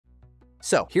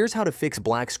So here's how to fix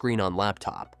black screen on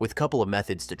laptop, with a couple of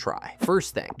methods to try.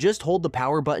 First thing, just hold the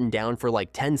power button down for like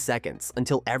 10 seconds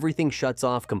until everything shuts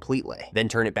off completely, then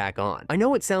turn it back on. I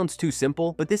know it sounds too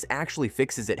simple, but this actually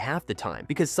fixes it half the time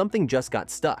because something just got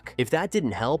stuck. If that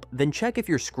didn't help, then check if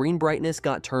your screen brightness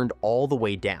got turned all the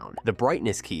way down. The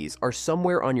brightness keys are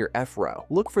somewhere on your F row.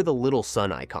 Look for the little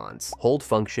sun icons. Hold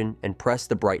function and press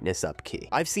the brightness up key.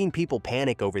 I've seen people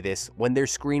panic over this when their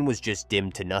screen was just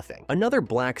dimmed to nothing. Another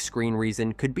black screen reason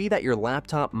could be that your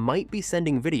laptop might be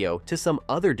sending video to some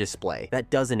other display that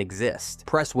doesn't exist.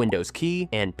 Press Windows key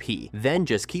and P, then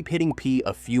just keep hitting P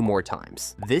a few more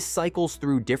times. This cycles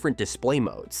through different display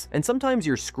modes, and sometimes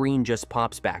your screen just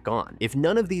pops back on. If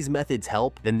none of these methods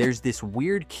help, then there's this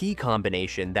weird key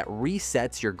combination that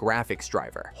resets your graphics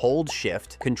driver. Hold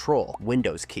Shift, Ctrl,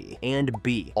 Windows key, and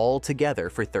B all together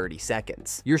for 30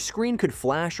 seconds. Your screen could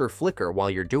flash or flicker while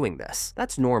you're doing this.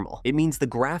 That's normal. It means the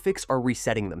graphics are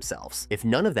resetting themselves. If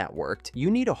none of that worked, you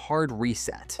need a hard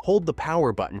reset. Hold the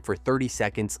power button for 30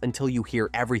 seconds until you hear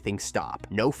everything stop.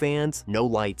 No fans, no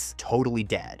lights, totally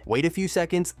dead. Wait a few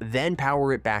seconds, then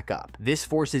power it back up. This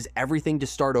forces everything to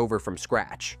start over from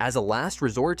scratch. As a last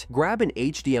resort, grab an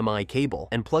HDMI cable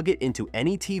and plug it into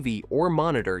any TV or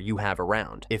monitor you have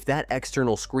around. If that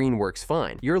external screen works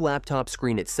fine, your laptop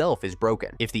screen itself is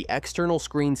broken. If the external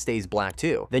screen stays black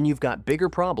too, then you've got bigger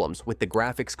problems with the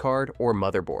graphics card or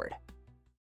motherboard.